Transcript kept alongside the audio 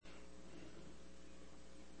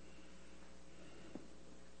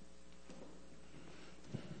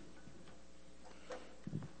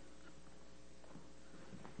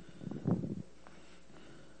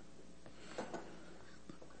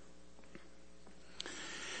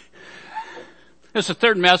This is the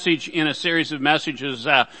third message in a series of messages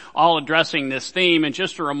all addressing this theme. And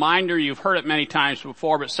just a reminder, you've heard it many times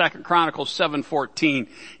before, but 2 Chronicles 7:14,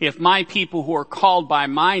 if my people who are called by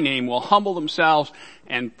my name will humble themselves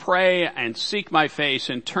and pray and seek my face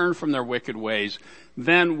and turn from their wicked ways,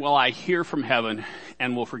 then will I hear from heaven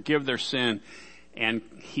and will forgive their sin and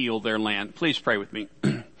heal their land. Please pray with me.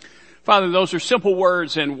 Father, those are simple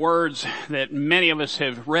words and words that many of us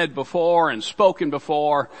have read before and spoken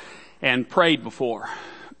before and prayed before.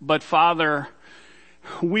 But Father,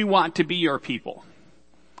 we want to be your people.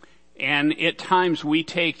 And at times we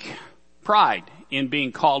take pride in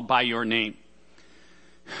being called by your name.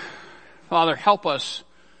 Father, help us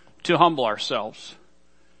to humble ourselves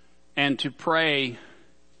and to pray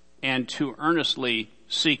and to earnestly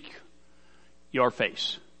seek your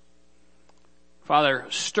face. Father,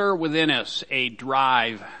 stir within us a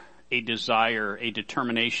drive, a desire, a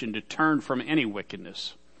determination to turn from any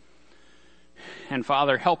wickedness. And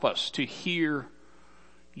Father, help us to hear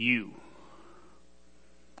you.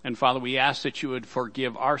 And Father, we ask that you would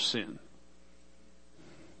forgive our sin.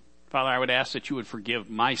 Father, I would ask that you would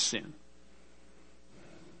forgive my sin.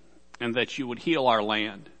 And that you would heal our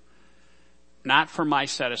land. Not for my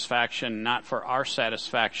satisfaction, not for our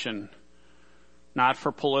satisfaction, not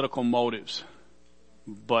for political motives,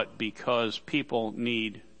 but because people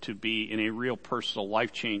need to be in a real personal,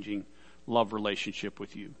 life-changing love relationship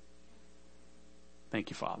with you. Thank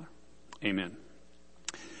you, Father. Amen.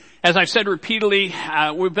 As I've said repeatedly,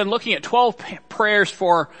 we've been looking at 12 prayers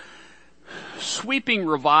for sweeping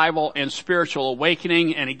revival and spiritual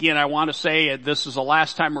awakening. And again, I want to say this is the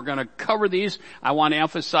last time we're going to cover these. I want to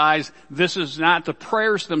emphasize this is not, the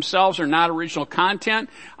prayers themselves are not original content.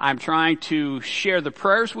 I'm trying to share the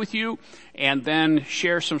prayers with you and then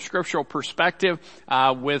share some scriptural perspective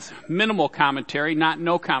with minimal commentary, not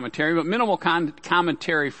no commentary, but minimal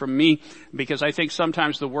commentary from me, because I think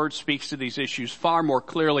sometimes the Word speaks to these issues far more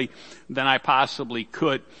clearly than I possibly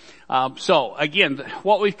could. So again,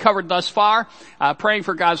 what we've covered thus far, praying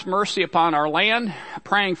for God's mercy upon our land,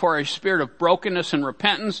 praying for a spirit of brokenness and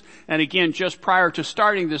repentance. And again, just prior to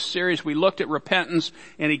starting this series, we looked at repentance.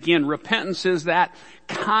 And again, repentance is that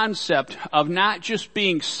concept of not just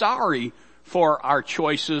being sorry for our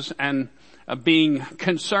choices and being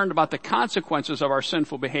concerned about the consequences of our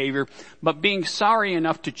sinful behavior, but being sorry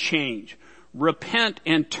enough to change. Repent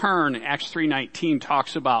and turn, Acts 3:19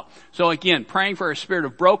 talks about. So again, praying for a spirit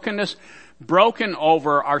of brokenness, broken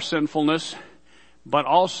over our sinfulness, but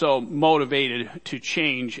also motivated to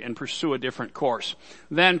change and pursue a different course.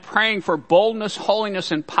 Then praying for boldness,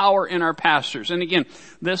 holiness, and power in our pastors. And again,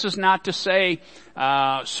 this is not to say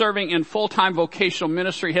serving in full-time vocational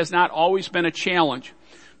ministry has not always been a challenge.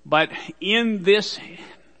 But in this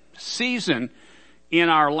season in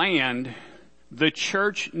our land, the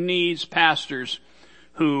church needs pastors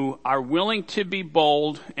who are willing to be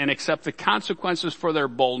bold and accept the consequences for their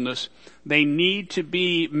boldness. They need to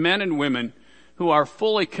be men and women who are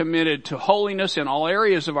fully committed to holiness in all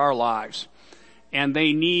areas of our lives. And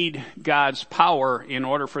they need God's power in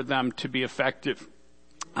order for them to be effective.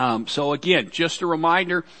 So again, just a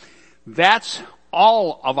reminder, that's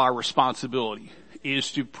all of our responsibility,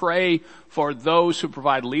 is to pray for those who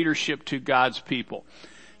provide leadership to God's people.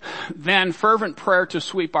 Then fervent prayer to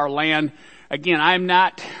sweep our land. Again, I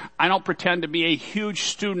don't pretend to be a huge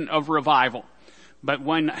student of revival. But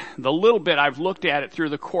when the little bit I've looked at it through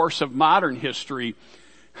the course of modern history,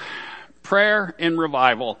 prayer and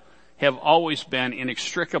revival have always been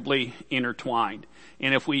inextricably intertwined.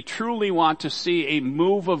 And if we truly want to see a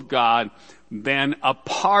move of God, then a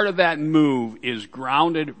part of that move is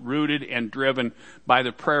grounded, rooted, and driven by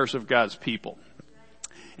the prayers of God's people.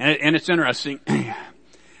 And it's interesting.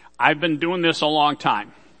 I've been doing this a long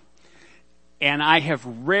time. And I have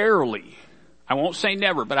rarely, I won't say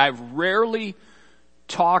never, but I've rarely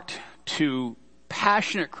talked to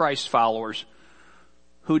passionate Christ followers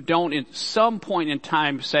who don't at some point in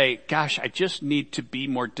time say, gosh, I just need to be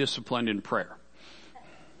more disciplined in prayer.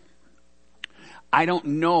 I don't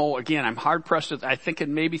know, again, I'm hard pressed to, I think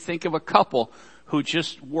and maybe think of a couple who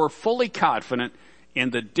just were fully confident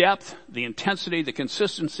in the depth, the intensity, the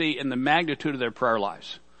consistency, and the magnitude of their prayer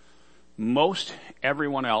lives. Most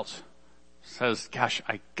everyone else says, gosh,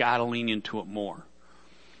 I gotta lean into it more.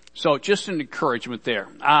 So just an encouragement there.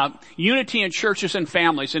 Unity in churches and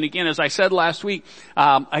families. And again, as I said last week,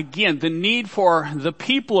 again, the need for the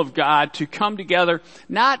people of God to come together,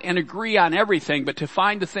 not and agree on everything, but to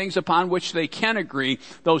find the things upon which they can agree,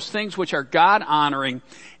 those things which are God honoring,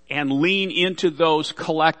 and lean into those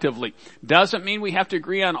collectively. Doesn't mean we have to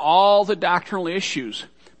agree on all the doctrinal issues,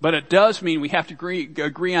 but it does mean we have to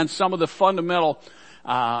agree on some of the fundamental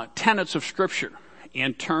tenets of Scripture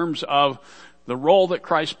in terms of the role that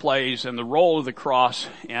Christ plays and the role of the cross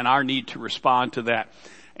and our need to respond to that.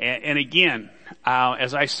 And again,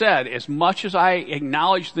 as I said, as much as I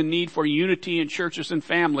acknowledge the need for unity in churches and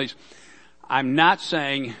families, I'm not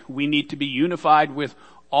saying we need to be unified with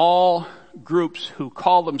all groups who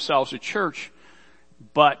call themselves a church,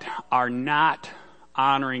 but are not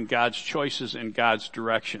honoring God's choices and God's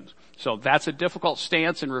directions. So that's a difficult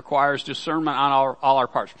stance and requires discernment on all our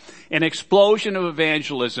parts. An explosion of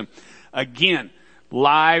evangelism. Again,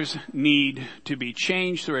 lives need to be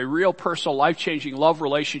changed through a real personal, life-changing love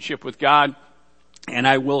relationship with God. And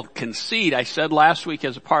I will concede, I said last week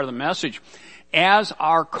as a part of the message, as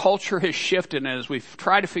our culture has shifted and as we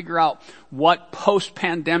try to figure out what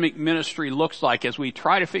post-pandemic ministry looks like, as we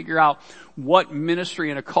try to figure out what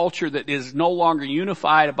ministry in a culture that is no longer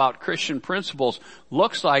unified about Christian principles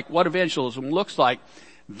looks like, what evangelism looks like,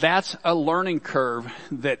 that's a learning curve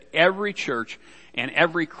that every church and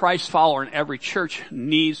every Christ follower in every church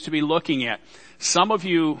needs to be looking at. Some of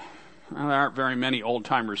you, well, there aren't very many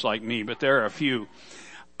old-timers like me, but there are a few.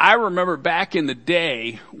 I remember back in the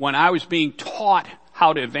day when I was being taught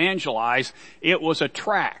how to evangelize, it was a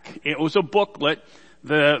tract. It was a booklet.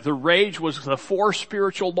 The rage was the 4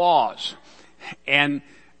 spiritual laws. And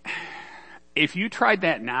if you tried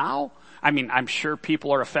that now, I mean, I'm sure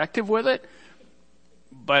people are effective with it,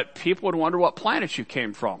 but people would wonder what planet you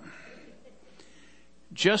came from.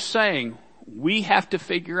 Just saying, we have to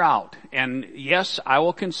figure out, and yes, I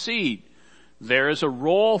will concede, there is a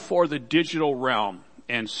role for the digital realm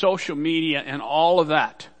and social media and all of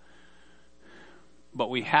that. But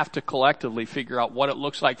we have to collectively figure out what it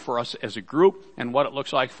looks like for us as a group and what it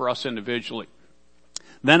looks like for us individually.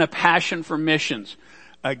 Then a passion for missions.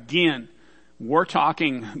 Again, we're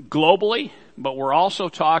talking globally, but we're also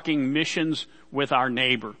talking missions with our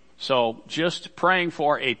neighbor. So just praying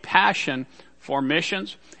for a passion for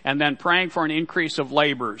missions and then praying for an increase of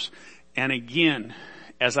laborers. And again,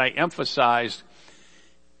 as I emphasized,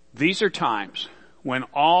 these are times when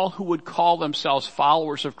all who would call themselves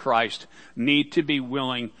followers of Christ need to be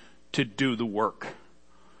willing to do the work.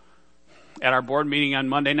 At our board meeting on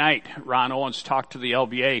Monday night, Ron Owens talked to the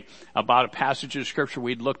LBA about a passage of Scripture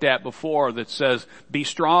we'd looked at before that says, be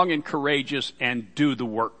strong and courageous and do the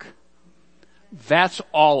work. That's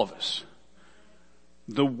all of us.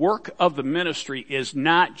 The work of the ministry is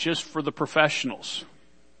not just for the professionals.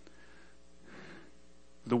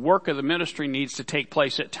 The work of the ministry needs to take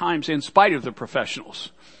place at times in spite of the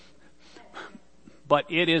professionals.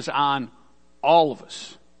 But it is on all of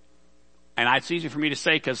us. And it's easy for me to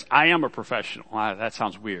say because I am a professional. That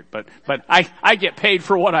sounds weird, but I get paid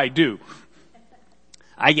for what I do.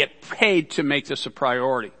 I get paid to make this a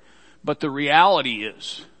priority. But the reality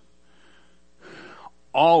is,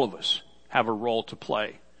 all of us have a role to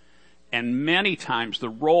play. And many times the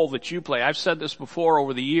role that you play, I've said this before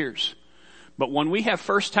over the years, but when we have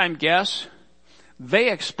first-time guests, they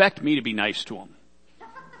expect me to be nice to them.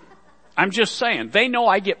 I'm just saying, they know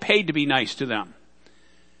I get paid to be nice to them.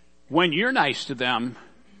 When you're nice to them,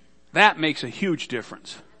 that makes a huge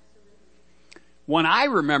difference. When I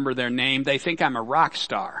remember their name, they think I'm a rock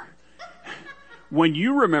star. When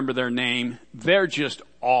you remember their name, they're just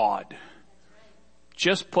awed.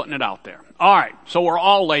 Just putting it out there. All right, so we're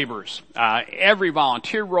all laborers. Every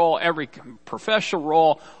volunteer role, every professional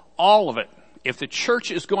role, all of it. If the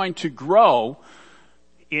church is going to grow,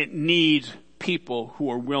 it needs people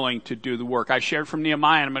who are willing to do the work. I shared from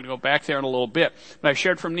Nehemiah, and I'm going to go back there in a little bit, but I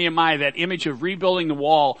shared from Nehemiah that image of rebuilding the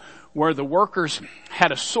wall where the workers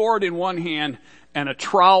had a sword in one hand and a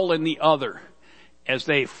trowel in the other as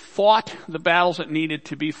they fought the battles that needed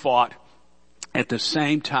to be fought at the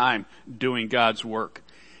same time doing God's work.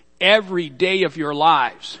 Every day of your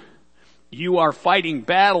lives, you are fighting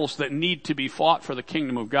battles that need to be fought for the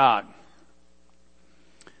kingdom of God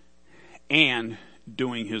and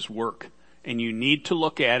doing His work. And you need to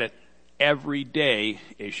look at it every day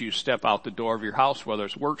as you step out the door of your house, whether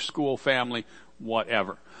it's work, school, family,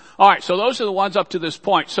 whatever. All right, so those are the ones up to this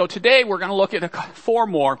point. So today we're going to look at 4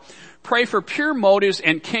 more. Pray for pure motives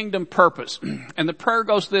and kingdom purpose. And the prayer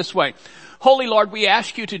goes this way. Holy Lord, we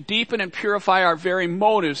ask you to deepen and purify our very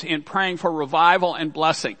motives in praying for revival and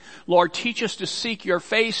blessing. Lord, teach us to seek your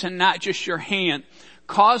face and not just your hand.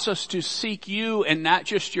 Cause us to seek you and not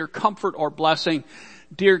just your comfort or blessing.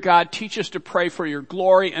 Dear God, teach us to pray for your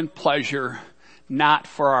glory and pleasure, not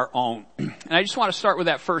for our own. And I just want to start with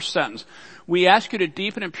that first sentence. We ask you to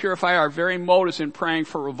deepen and purify our very motives in praying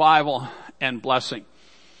for revival and blessing.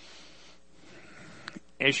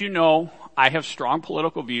 As you know, I have strong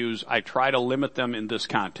political views. I try to limit them in this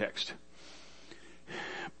context.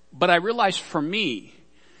 But I realize for me,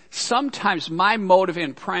 sometimes my motive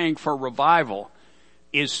in praying for revival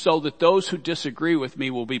is so that those who disagree with me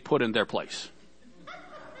will be put in their place.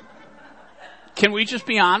 Can we just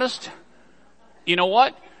be honest? You know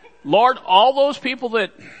what? Lord, all those people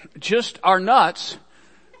that just are nuts,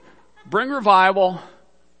 bring revival,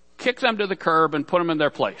 kick them to the curb, and put them in their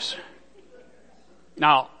place.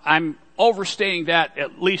 Now, I'm overstating that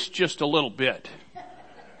at least just a little bit.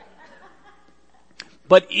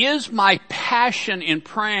 But is my passion in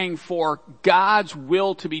praying for God's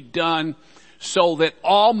will to be done so that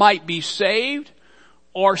all might be saved,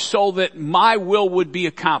 or so that my will would be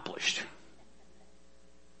accomplished?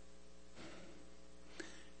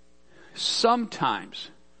 Sometimes,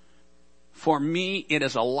 for me, it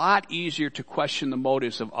is a lot easier to question the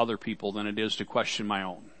motives of other people than it is to question my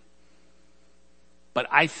own. But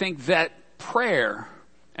I think that prayer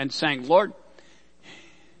and saying, Lord,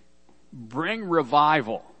 bring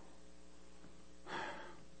revival.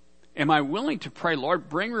 Am I willing to pray, Lord,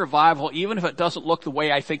 bring revival even if it doesn't look the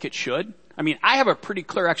way I think it should? I mean, I have a pretty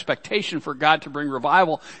clear expectation for God to bring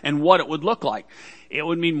revival and what it would look like. It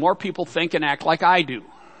would mean more people think and act like I do.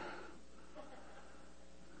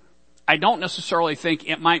 I don't necessarily think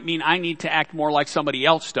it might mean I need to act more like somebody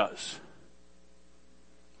else does.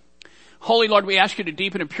 Holy Lord, we ask you to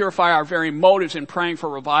deepen and purify our very motives in praying for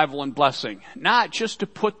revival and blessing, not just to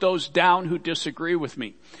put those down who disagree with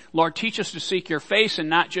me. Lord, teach us to seek your face and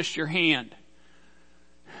not just your hand.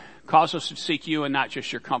 Cause us to seek you and not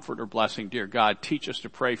just your comfort or blessing, dear God. Teach us to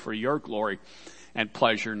pray for your glory and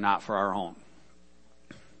pleasure, not for our own.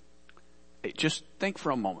 Hey, just think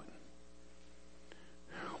for a moment.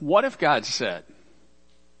 What if God said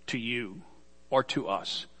to you or to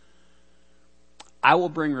us, I will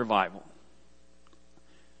bring revival,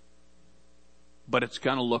 but it's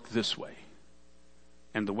going to look this way.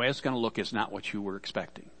 And the way it's going to look is not what you were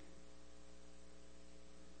expecting.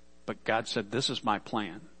 But God said, this is my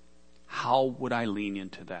plan. How would I lean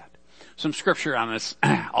into that? Some scripture on this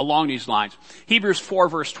along these lines. Hebrews 4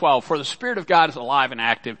 verse 12. For the Spirit of God is alive and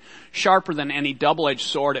active, sharper than any double-edged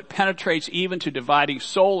sword. It penetrates even to dividing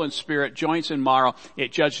soul and spirit, joints and marrow.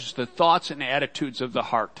 It judges the thoughts and attitudes of the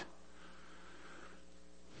heart.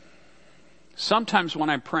 Sometimes when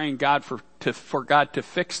I'm praying God for God to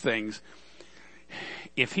fix things,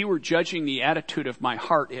 if he were judging the attitude of my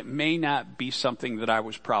heart, it may not be something that I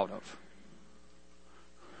was proud of.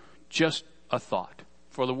 Just a thought.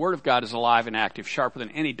 For the word of God is alive and active, sharper than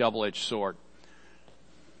any double-edged sword.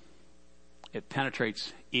 It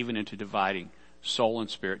penetrates even into dividing soul and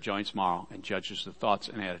spirit, joints, marrow, and judges the thoughts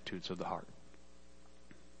and attitudes of the heart.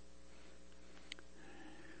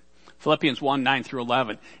 Philippians 1, 9 through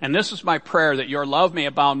 11. And this is my prayer, that your love may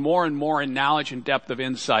abound more and more in knowledge and depth of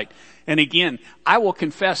insight. And again, I will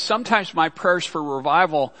confess, sometimes my prayers for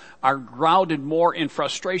revival are grounded more in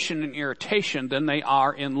frustration and irritation than they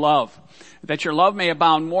are in love. That your love may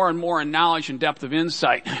abound more and more in knowledge and depth of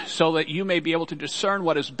insight, so that you may be able to discern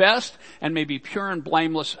what is best and may be pure and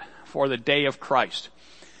blameless for the day of Christ,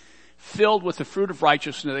 filled with the fruit of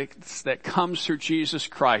righteousness that comes through Jesus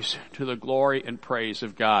Christ, to the glory and praise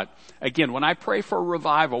of God. Again, when I pray for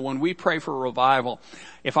revival, when we pray for revival,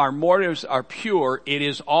 if our motives are pure, it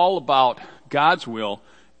is all about God's will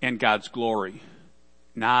and God's glory,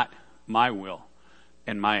 not my will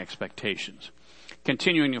and my expectations.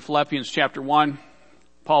 Continuing in Philippians chapter 1,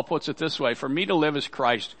 Paul puts it this way: for me to live is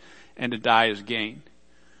Christ and to die is gain.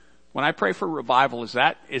 When I pray for revival, is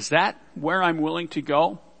that where I'm willing to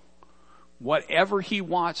go? Whatever he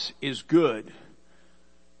wants is good,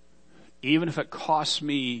 even if it costs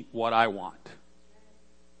me what I want.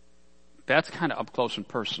 That's kind of up close and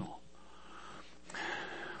personal.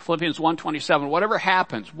 Philippians 1:27,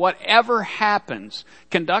 whatever happens,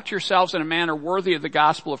 conduct yourselves in a manner worthy of the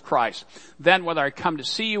gospel of Christ. Then whether I come to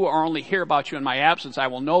see you or only hear about you in my absence, I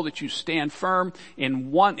will know that you stand firm in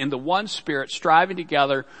the one spirit, striving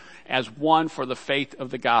together as one for the faith of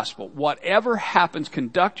the gospel. Whatever happens,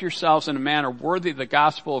 conduct yourselves in a manner worthy of the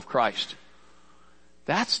gospel of Christ.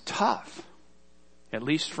 That's tough, at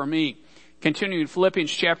least for me. Continuing in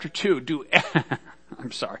Philippians chapter 2,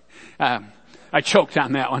 I'm sorry. I choked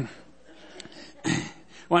on that one.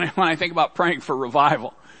 When I think about praying for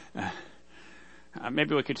revival,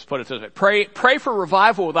 maybe we could just put it this way. Pray for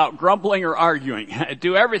revival without grumbling or arguing.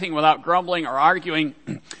 Do everything without grumbling or arguing,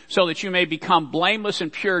 so that you may become blameless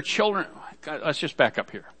and pure children. God, let's just back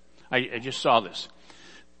up here. I just saw this.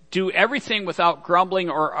 Do everything without grumbling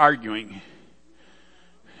or arguing,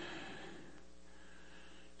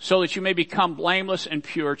 so that you may become blameless and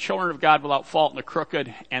pure, children of God without fault in the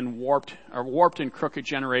crooked and warped and crooked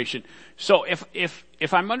generation. So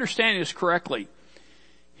if I'm understanding this correctly,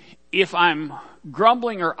 if I'm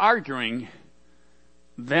grumbling or arguing,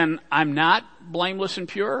 then I'm not blameless and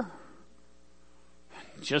pure?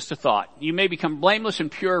 Just a thought. You may become blameless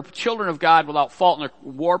and pure, children of God without fault in a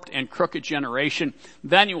warped and crooked generation.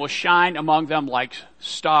 Then you will shine among them like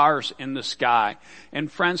stars in the sky.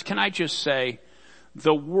 And friends, can I just say,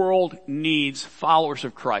 the world needs followers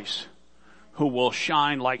of Christ who will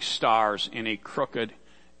shine like stars in a crooked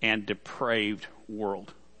and depraved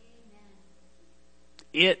world.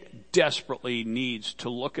 It desperately needs to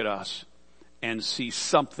look at us and see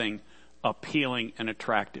something appealing and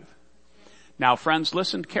attractive. Now, friends,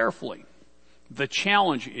 listen carefully. The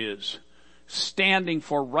challenge is standing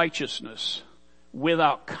for righteousness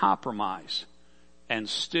without compromise and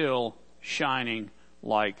still shining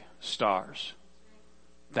like stars.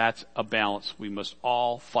 That's a balance we must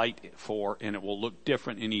all fight for, and it will look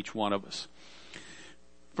different in each one of us.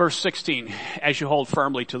 Verse 16, as you hold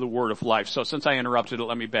firmly to the word of life. So since I interrupted it,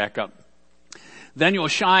 let me back up. Then you will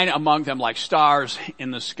shine among them like stars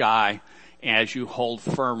in the sky as you hold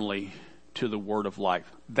firmly to the word of life.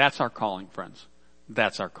 That's our calling, friends.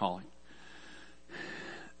 That's our calling.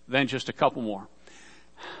 Then just a couple more.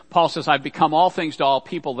 Paul says, I've become all things to all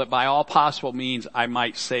people that by all possible means I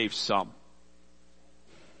might save some.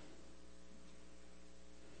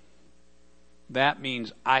 That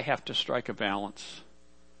means I have to strike a balance.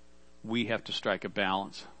 We have to strike a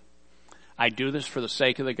balance. I do this for the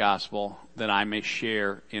sake of the gospel, that I may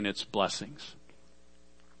share in its blessings.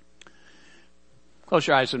 Close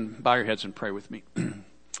your eyes and bow your heads and pray with me.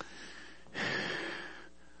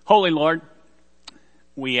 Holy Lord,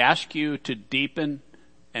 we ask you to deepen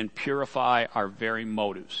and purify our very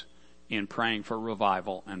motives in praying for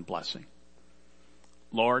revival and blessing.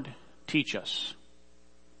 Lord, teach us.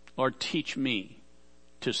 Lord, teach me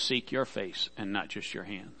to seek your face and not just your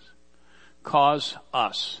hands.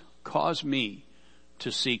 Cause me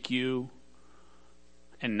to seek you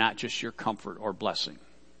and not just your comfort or blessing.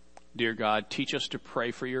 Dear God, teach us to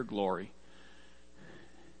pray for your glory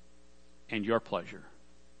and your pleasure,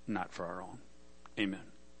 not for our own. Amen.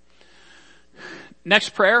 Next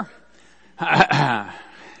prayer.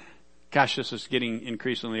 Gosh, this is getting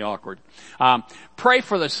increasingly awkward. Pray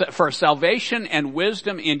for salvation and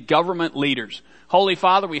wisdom in government leaders. Holy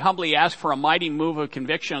Father, we humbly ask for a mighty move of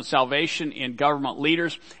conviction and salvation in government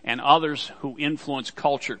leaders and others who influence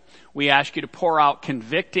culture. We ask you to pour out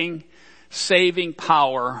convicting, saving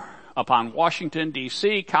power upon Washington,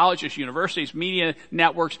 D.C., colleges, universities, media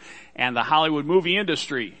networks, and the Hollywood movie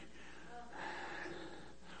industry.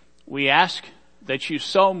 We ask that you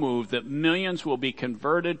so move that millions will be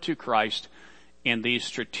converted to Christ in these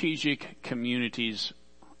strategic communities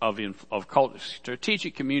of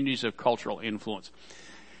cultural influence.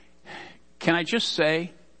 Can I just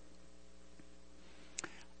say,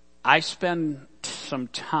 I spend some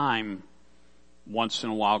time once in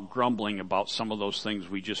a while grumbling about some of those things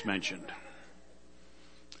we just mentioned.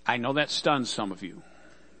 I know that stuns some of you.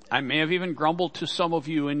 I may have even grumbled to some of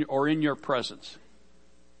you in your presence.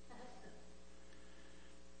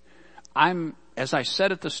 As I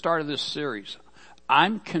said at the start of this series,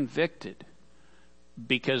 I'm convicted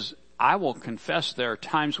because I will confess there are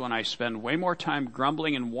times when I spend way more time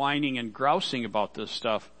grumbling and whining and grousing about this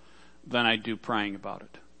stuff than I do praying about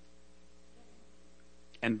it.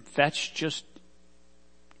 And that's just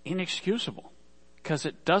inexcusable because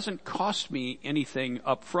it doesn't cost me anything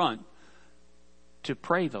up front to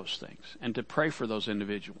pray those things and to pray for those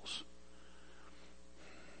individuals.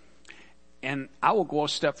 And I will go a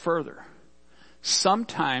step further.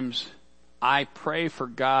 Sometimes I pray for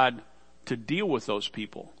God to deal with those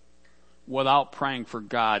people without praying for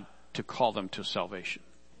God to call them to salvation.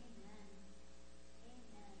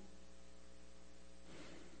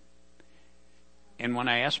 And when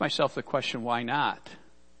I ask myself the question, why not?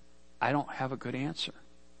 I don't have a good answer.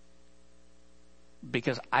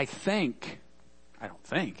 Because I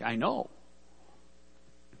know.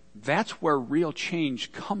 That's where real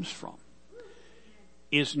change comes from.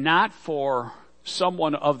 Is not for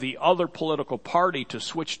someone of the other political party to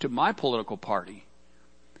switch to my political party,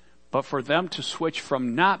 but for them to switch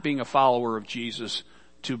from not being a follower of Jesus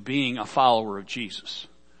to being a follower of Jesus.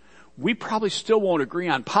 We probably still won't agree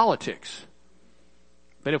on politics,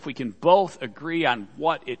 but if we can both agree on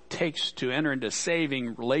what it takes to enter into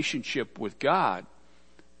saving relationship with God,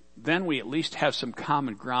 then we at least have some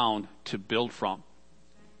common ground to build from.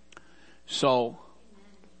 So,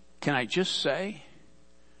 can I just say,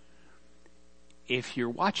 if you're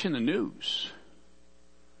watching the news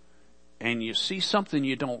and you see something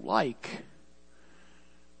you don't like,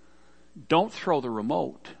 don't throw the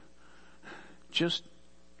remote. Just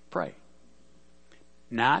pray.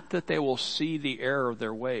 Not that they will see the error of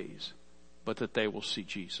their ways, but that they will see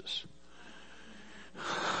Jesus.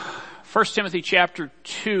 1 Timothy chapter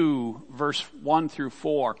 2, verse 1 through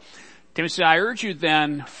 4. Timothy said, I urge you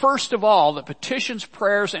then, first of all, that petitions,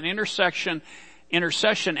 prayers, and intercession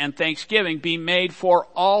and thanksgiving be made for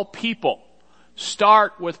all people.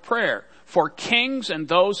 Start with prayer. For kings and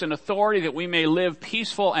those in authority, that we may live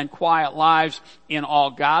peaceful and quiet lives in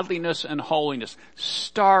all godliness and holiness.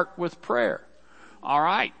 Start with prayer. All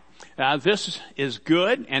right. This is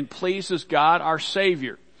good and pleases God our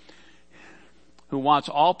Savior, who wants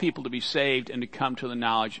all people to be saved and to come to a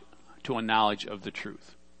knowledge of the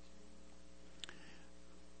truth.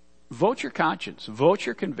 Vote your conscience, vote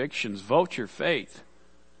your convictions, vote your faith,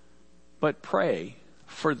 but pray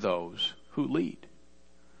for those who lead,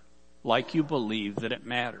 like you believe that it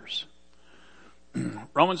matters.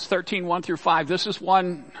 Romans 13, 1 through 5. This is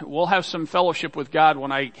one, we'll have some fellowship with God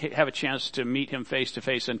when I have a chance to meet him face to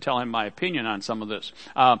face and tell him my opinion on some of this,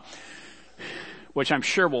 which I'm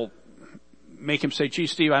sure will make him say, gee,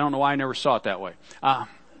 Steve, I don't know why I never saw it that way.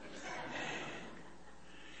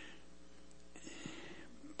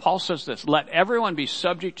 Paul says this, let everyone be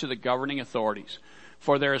subject to the governing authorities,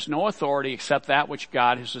 for there is no authority except that which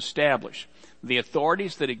God has established. The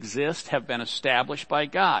authorities that exist have been established by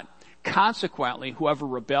God. Consequently, whoever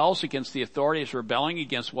rebels against the authority is rebelling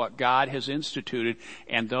against what God has instituted,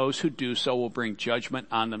 and those who do so will bring judgment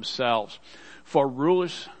on themselves. For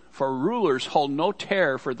rulers hold no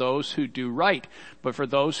terror for those who do right, but for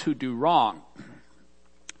those who do wrong.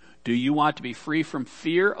 Do you want to be free from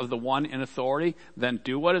fear of the one in authority? Then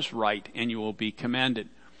do what is right, and you will be commended.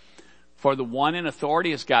 For the one in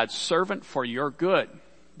authority is God's servant for your good.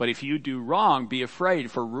 But if you do wrong, be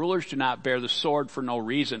afraid, for rulers do not bear the sword for no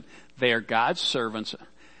reason. They are God's servants,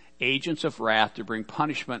 agents of wrath to bring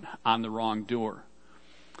punishment on the wrongdoer.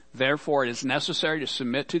 Therefore, it is necessary to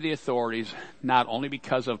submit to the authorities, not only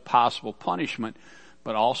because of possible punishment,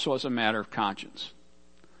 but also as a matter of conscience.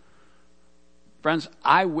 Friends,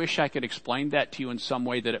 I wish I could explain that to you in some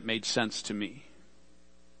way that it made sense to me.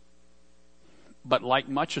 But like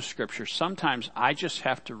much of Scripture, sometimes I just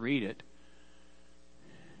have to read it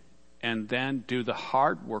and then do the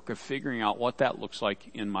hard work of figuring out what that looks like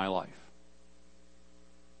in my life.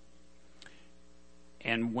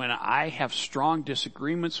 And when I have strong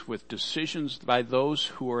disagreements with decisions by those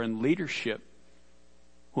who are in leadership,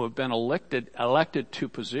 who have been elected to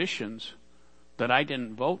positions that I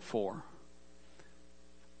didn't vote for,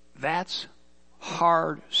 that's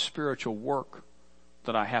hard spiritual work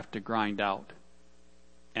that I have to grind out,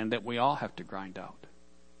 and that we all have to grind out.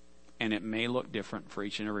 And it may look different for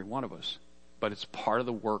each and every one of us, but it's part of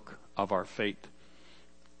the work of our faith.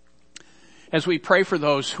 As we pray for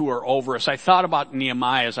those who are over us, I thought about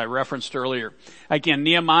Nehemiah, as I referenced earlier. Again,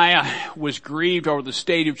 Nehemiah was grieved over the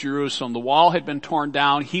state of Jerusalem. The wall had been torn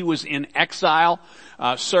down. He was in exile,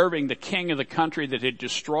 serving the king of the country that had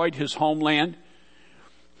destroyed his homeland.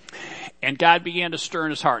 And God began to stir in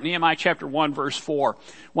his heart. Nehemiah chapter 1 verse 4.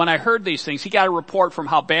 When I heard these things, he got a report from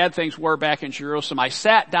how bad things were back in Jerusalem. I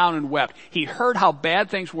sat down and wept. He heard how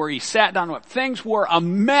bad things were. He sat down and wept. Things were a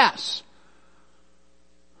mess.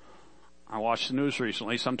 I watched the news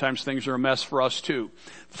recently. Sometimes things are a mess for us too.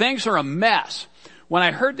 Things are a mess. When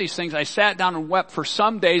I heard these things, I sat down and wept. For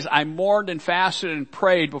some days I mourned and fasted and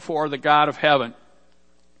prayed before the God of heaven.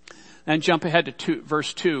 Then jump ahead to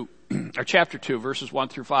verse 2. Or chapter 2, verses 1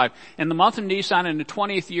 through 5. In the month of Nisan, in the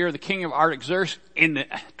 20th year of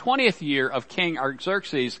King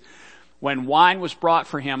Artaxerxes, when wine was brought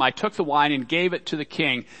for him, I took the wine and gave it to the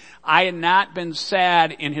king. I had not been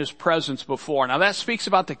sad in his presence before. Now that speaks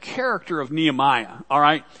about the character of Nehemiah,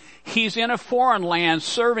 alright? He's in a foreign land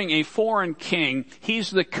serving a foreign king. He's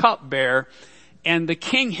the cupbearer, and the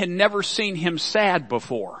king had never seen him sad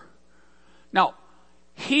before. Now,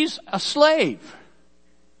 he's a slave.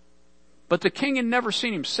 But the king had never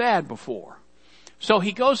seen him sad before. So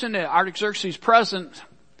he goes into Artaxerxes' presence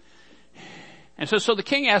and says, so the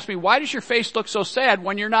king asked me, why does your face look so sad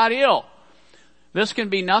when you're not ill? This can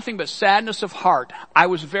be nothing but sadness of heart. I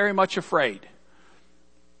was very much afraid.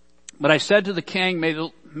 But I said to the king,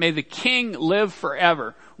 may the king live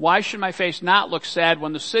forever. Why should my face not look sad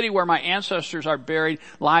when the city where my ancestors are buried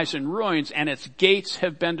lies in ruins and its gates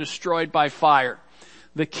have been destroyed by fire?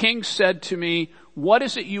 The king said to me, what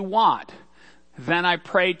is it you want? Then I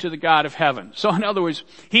prayed to the God of heaven. So in other words,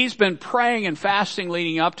 he's been praying and fasting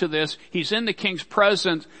leading up to this. He's in the king's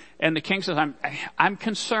presence, and the king says, I'm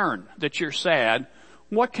concerned that you're sad.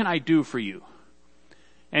 What can I do for you?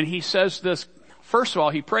 And he says this, first of all,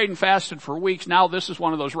 he prayed and fasted for weeks. Now this is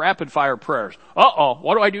one of those rapid fire prayers.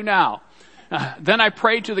 What do I do now? Then I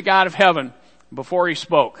prayed to the God of heaven. before he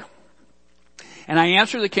spoke. And I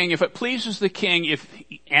answered the king, if it pleases the king,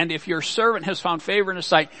 if your servant has found favor in his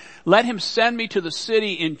sight, let him send me to the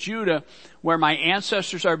city in Judah where my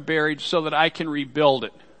ancestors are buried so that I can rebuild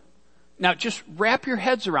it. Now just wrap your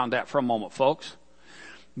heads around that for a moment, folks.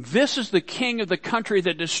 This is the king of the country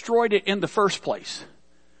that destroyed it in the first place.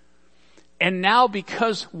 And now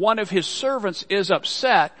because one of his servants is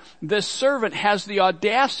upset, this servant has the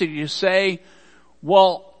audacity to say,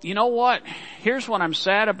 well, you know what? Here's what I'm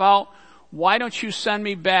sad about. Why don't you send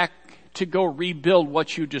me back to go rebuild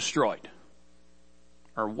what you destroyed?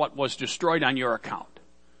 Or what was destroyed on your account?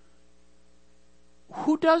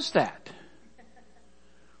 Who does that?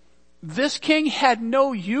 This king had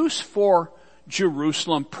no use for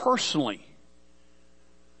Jerusalem personally.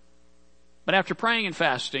 But after praying and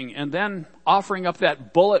fasting and then offering up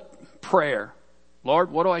that bullet prayer,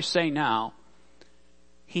 Lord, what do I say now?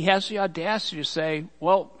 He has the audacity to say,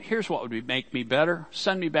 well, here's what would make me better.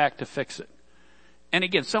 Send me back to fix it. And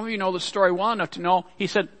again, some of you know the story well enough to know, he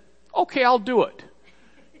said, okay, I'll do it.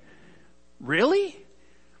 Really?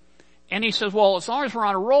 And he says, well, as long as we're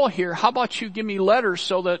on a roll here, how about you give me letters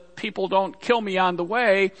so that people don't kill me on the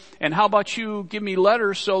way? And how about you give me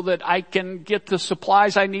letters so that I can get the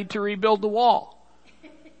supplies I need to rebuild the wall?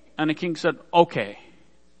 And the king said, okay.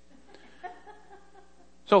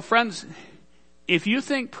 So friends, if you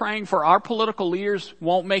think praying for our political leaders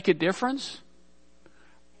won't make a difference,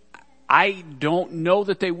 I don't know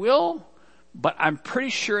that they will, but I'm pretty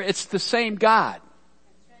sure it's the same God.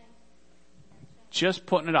 Just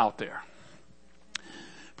putting it out there.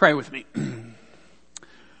 Pray with me.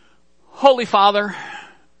 Holy Father,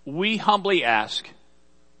 we humbly ask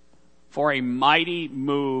for a mighty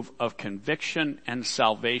move of conviction and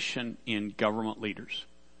salvation in government leaders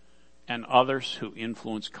and others who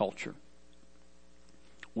influence culture.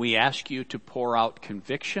 We ask you to pour out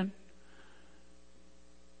conviction.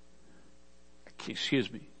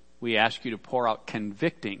 We ask you to pour out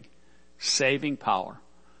convicting, saving power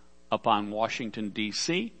upon Washington,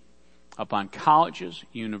 D.C., upon colleges,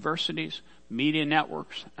 universities, media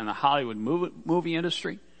networks, and the Hollywood movie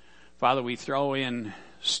industry. Father, we throw in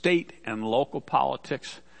state and local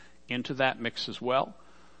politics into that mix as well.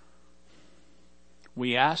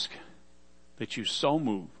 We ask that you so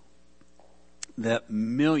move that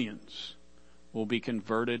millions will be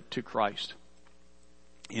converted to Christ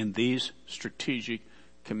in these strategic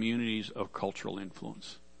communities of cultural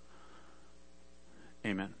influence.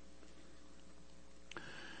 Amen.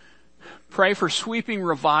 Pray for sweeping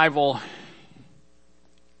revival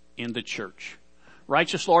in the church.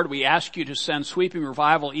 Righteous Lord, we ask you to send sweeping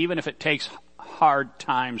revival even if it takes hard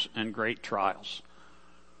times and great trials.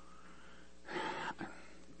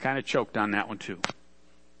 Kind of choked on that one too.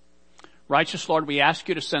 Righteous Lord, we ask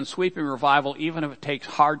you to send sweeping revival even if it takes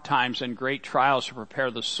hard times and great trials to prepare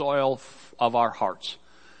the soil of our hearts.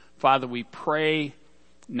 Father, we pray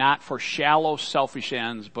not for shallow, selfish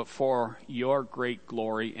ends, but for your great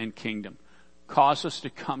glory and kingdom. Cause us to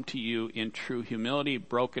come to you in true humility,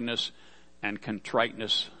 brokenness, and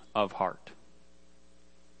contriteness of heart.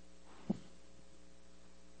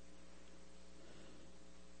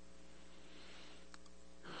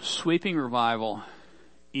 Sweeping revival,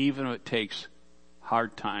 even if it takes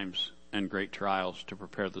hard times and great trials to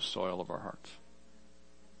prepare the soil of our hearts.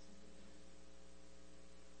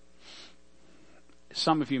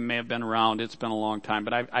 Some of you may have been around, it's been a long time,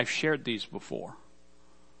 but I've shared these before.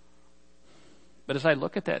 But as I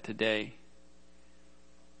look at that today,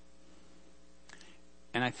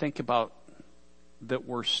 and I think about that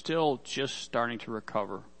we're still just starting to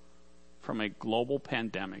recover from a global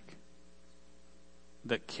pandemic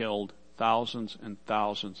that killed thousands and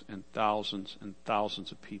thousands and thousands and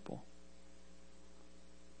thousands of people.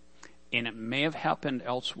 And it may have happened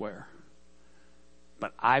elsewhere,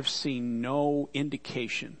 but I've seen no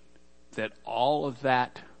indication that all of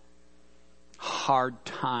that hard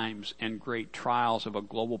times and great trials of a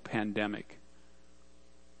global pandemic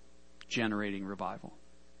generating revival.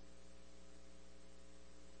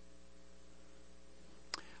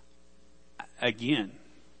 Again,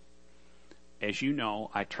 as you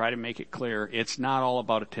know, I try to make it clear, it's not all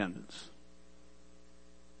about attendance.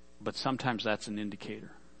 But sometimes that's an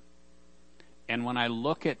indicator. And when I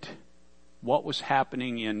look at what was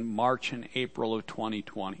happening in March and April of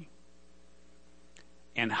 2020,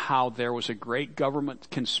 and how there was a great government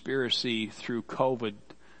conspiracy through COVID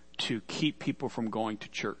to keep people from going to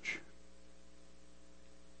church.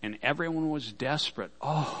 And everyone was desperate.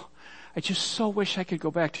 Oh, I just so wish I could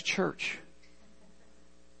go back to church.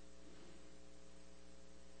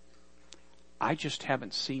 I just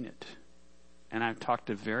haven't seen it. And I've talked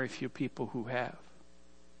to very few people who have.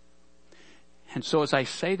 And so as I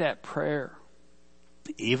say that prayer,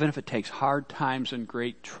 even if it takes hard times and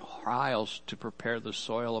great trials to prepare the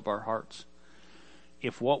soil of our hearts,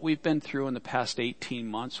 if what we've been through in the past 18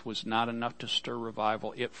 months was not enough to stir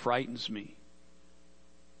revival, it frightens me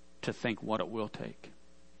to think what it will take.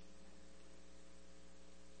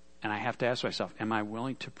 And I have to ask myself, am I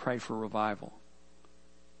willing to pray for revival?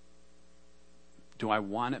 Do I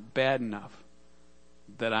want it bad enough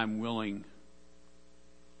that I'm willing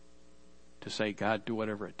to say, God, do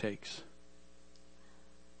whatever it takes?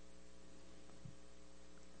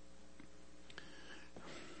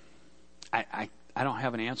 I don't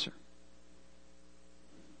have an answer.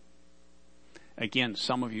 Again,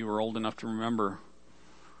 some of you are old enough to remember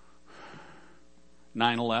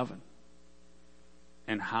 9/11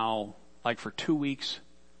 and how, like for 2 weeks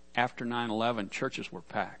after 9/11, churches were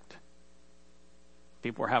packed.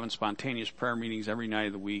 People were having spontaneous prayer meetings every night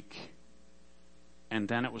of the week. And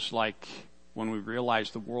then it was like when we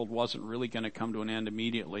realized the world wasn't really going to come to an end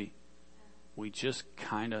immediately, we just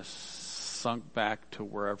kind of sunk back to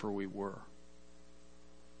wherever we were.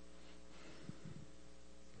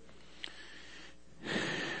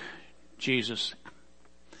 Jesus,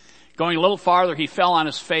 going a little farther, he fell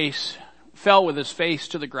with his face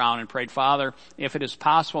to the ground and prayed, Father, if it is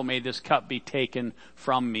possible, may this cup be taken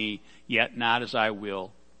from me, yet not as I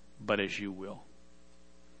will, but as you will.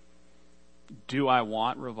 Do I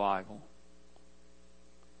want revival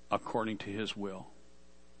according to his will,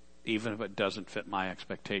 even if it doesn't fit my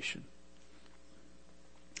expectation?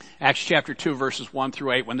 Acts chapter 2 verses 1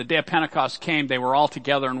 through 8. When the day of Pentecost came, they were all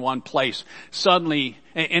together in one place. Suddenly,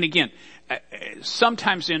 and again,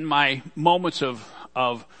 sometimes in my moments of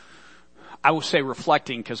I will say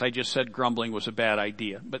reflecting, because I just said grumbling was a bad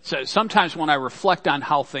idea. But sometimes when I reflect on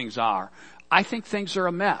how things are, I think things are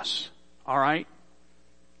a mess. All right?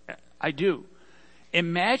 I do.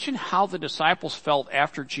 Imagine how the disciples felt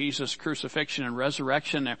after Jesus' crucifixion and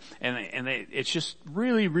resurrection, and it's just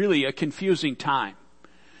really, really a confusing time.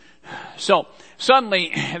 So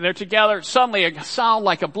suddenly they're together. Suddenly a sound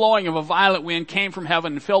like a blowing of a violent wind came from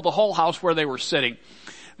heaven and filled the whole house where they were sitting.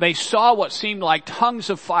 They saw what seemed like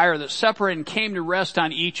tongues of fire that separated and came to rest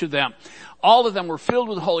on each of them. All of them were filled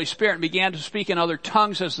with the Holy Spirit and began to speak in other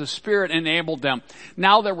tongues as the Spirit enabled them.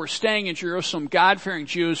 Now there were staying in Jerusalem God-fearing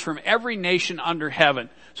Jews from every nation under heaven.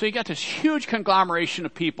 So you got this huge conglomeration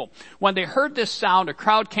of people. When they heard this sound, a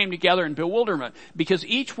crowd came together in bewilderment because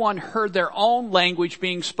each one heard their own language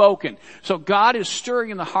being spoken. So God is stirring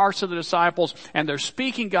in the hearts of the disciples, and they're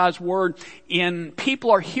speaking God's word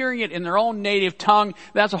people are hearing it in their own native tongue.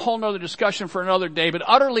 That's a whole nother discussion for another day. But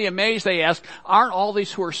utterly amazed, they ask, aren't all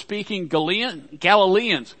these who are speaking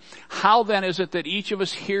Galileans? How then is it that each of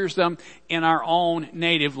us hears them in our own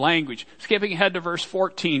native language? Skipping ahead to verse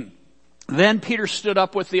 14. Then Peter stood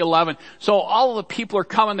up with the 11. So all of the people are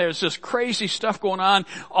coming. There's this crazy stuff going on.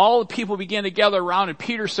 All the people begin to gather around, and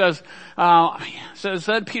Peter says,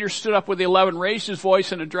 then Peter stood up with the 11, raised his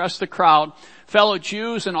voice and addressed the crowd. Fellow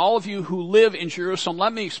Jews and all of you who live in Jerusalem,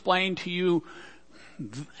 let me explain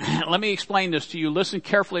this to you. Listen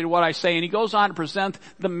carefully to what I say. And he goes on to present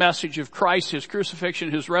the message of Christ, his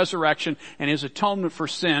crucifixion, his resurrection, and his atonement for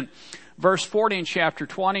sin. Verse 40 in chapter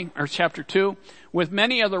 2, with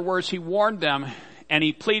many other words he warned them and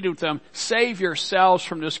he pleaded with them, save yourselves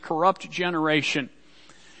from this corrupt generation.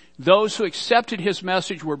 Those who accepted his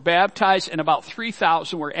message were baptized, and about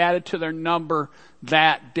 3,000 were added to their number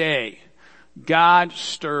that day. God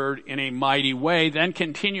stirred in a mighty way. Then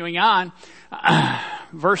continuing on,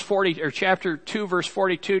 chapter 2 verse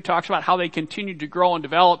 42 talks about how they continued to grow and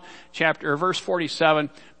develop. Verse 47,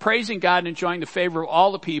 praising God and enjoying the favor of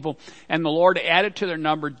all the people, and the Lord added to their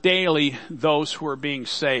number daily those who were being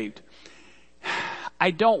saved.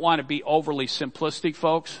 I don't want to be overly simplistic,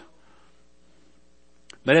 folks,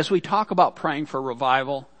 but as we talk about praying for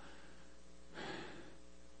revival,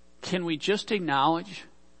 can we just acknowledge,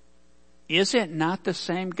 is it not the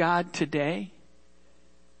same God today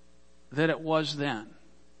that it was then?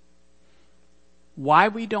 Why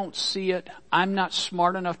we don't see it, I'm not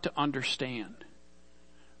smart enough to understand.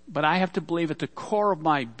 But I have to believe at the core of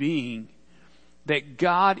my being that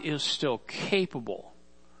God is still capable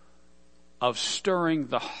of stirring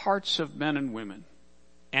the hearts of men and women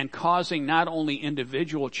and causing not only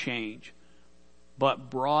individual change, but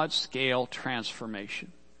broad-scale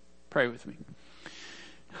transformation. Pray with me.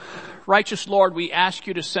 Righteous Lord, we ask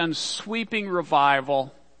you to send sweeping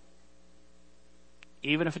revival,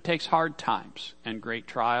 even if it takes hard times and great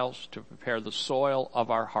trials, to prepare the soil of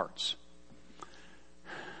our hearts.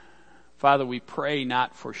 Father, we pray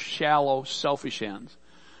not for shallow, selfish ends,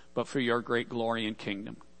 but for your great glory and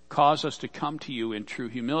kingdom. Cause us to come to you in true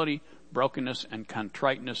humility, brokenness and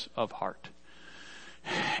contriteness of heart.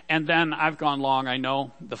 And then I've gone long, I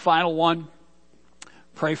know. The final one,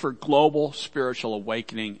 pray for global spiritual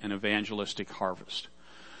awakening and evangelistic harvest.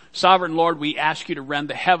 Sovereign Lord, we ask you to rend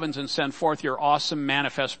the heavens and send forth your awesome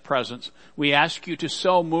manifest presence. We ask you to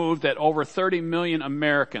so move that over 30 million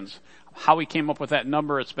Americans, how we came up with that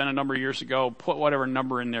number, it's been a number of years ago, put whatever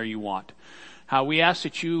number in there you want. How we ask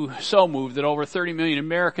that you so move that over 30 million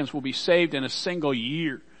Americans will be saved in a single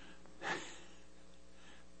year.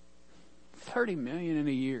 30 million in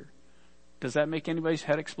a year. Does that make anybody's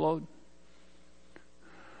head explode?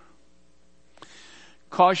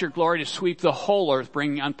 Cause your glory to sweep the whole earth,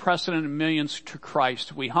 bringing unprecedented millions to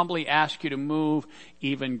Christ. We humbly ask you to move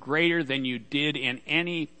even greater than you did in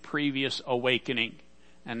any previous awakening.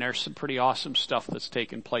 And there's some pretty awesome stuff that's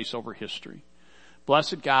taken place over history.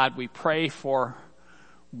 Blessed God, we pray for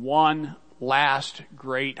one last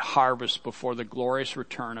great harvest before the glorious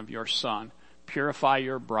return of your Son. Purify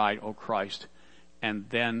your bride, O Christ, and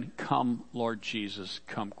then come, Lord Jesus,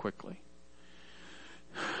 come quickly.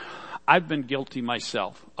 I've been guilty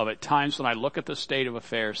myself of at times when I look at the state of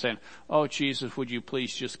affairs saying, oh, Jesus, would you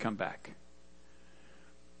please just come back?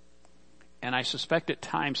 And I suspect at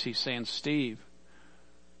times he's saying, Steve,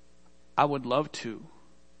 I would love to,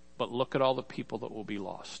 but look at all the people that will be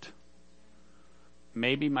lost.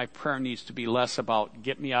 Maybe my prayer needs to be less about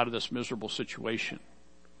get me out of this miserable situation,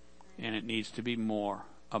 and it needs to be more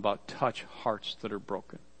about touch hearts that are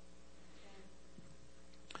broken.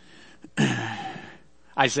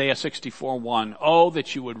 Isaiah 64:1. Oh,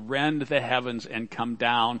 that you would rend the heavens and come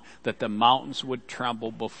down, that the mountains would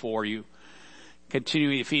tremble before you.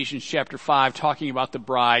 Continuing Ephesians chapter 5, talking about the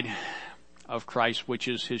bride of Christ, which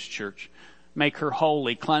is his church. Make her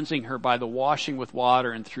holy, cleansing her by the washing with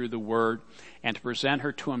water and through the word, and to present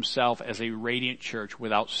her to himself as a radiant church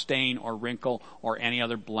without stain or wrinkle or any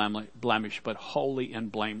other blemish, but holy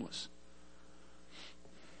and blameless.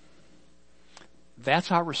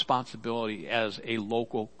 That's our responsibility as a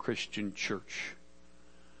local Christian church.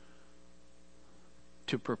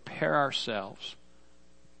 To prepare ourselves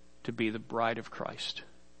to be the bride of Christ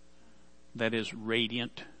that is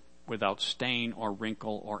radiant, without stain or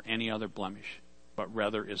wrinkle or any other blemish, but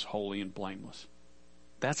rather is holy and blameless.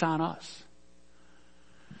 That's on us.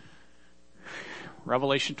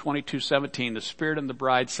 Revelation 22:17, the Spirit and the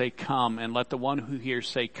bride say, come, and let the one who hears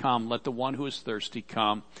say, come. Let the one who is thirsty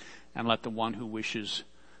come, and let the one who wishes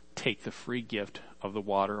take the free gift of the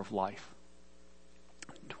water of life.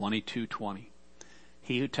 22:20,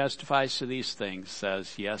 he who testifies to these things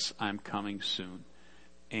says, yes, I'm coming soon.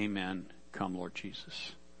 Amen. Come, Lord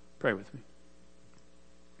Jesus. Pray with me.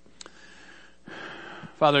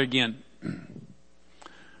 Father, again,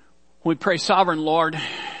 we pray, Sovereign Lord,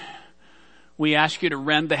 we ask you to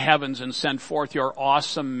rend the heavens and send forth your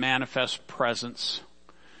awesome manifest presence.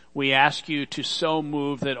 We ask you to so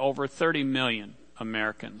move that over 30 million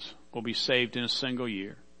Americans will be saved in a single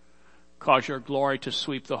year. Cause your glory to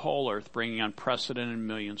sweep the whole earth, bringing unprecedented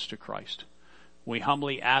millions to Christ. We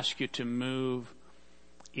humbly ask you to move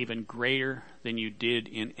even greater than you did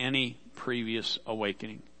in any previous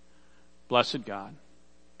awakening. Blessed God,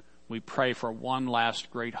 we pray for one last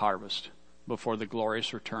great harvest before the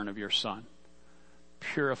glorious return of your Son.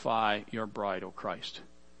 Purify your bride, O Christ,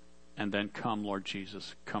 and then come, Lord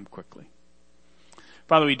Jesus, come quickly.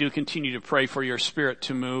 Father, we do continue to pray for your Spirit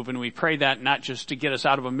to move, and we pray that not just to get us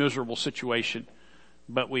out of a miserable situation,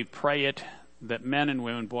 but we pray it that men and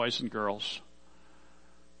women, boys and girls,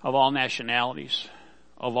 of all nationalities,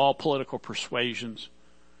 of all political persuasions,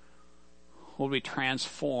 will be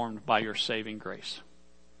transformed by your saving grace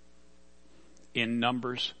in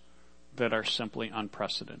numbers that are simply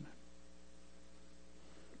unprecedented.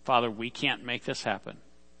 Father, we can't make this happen,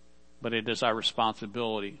 but it is our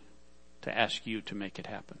responsibility to ask you to make it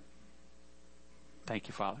happen. Thank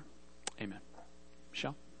you, Father. Amen.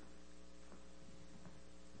 Michelle?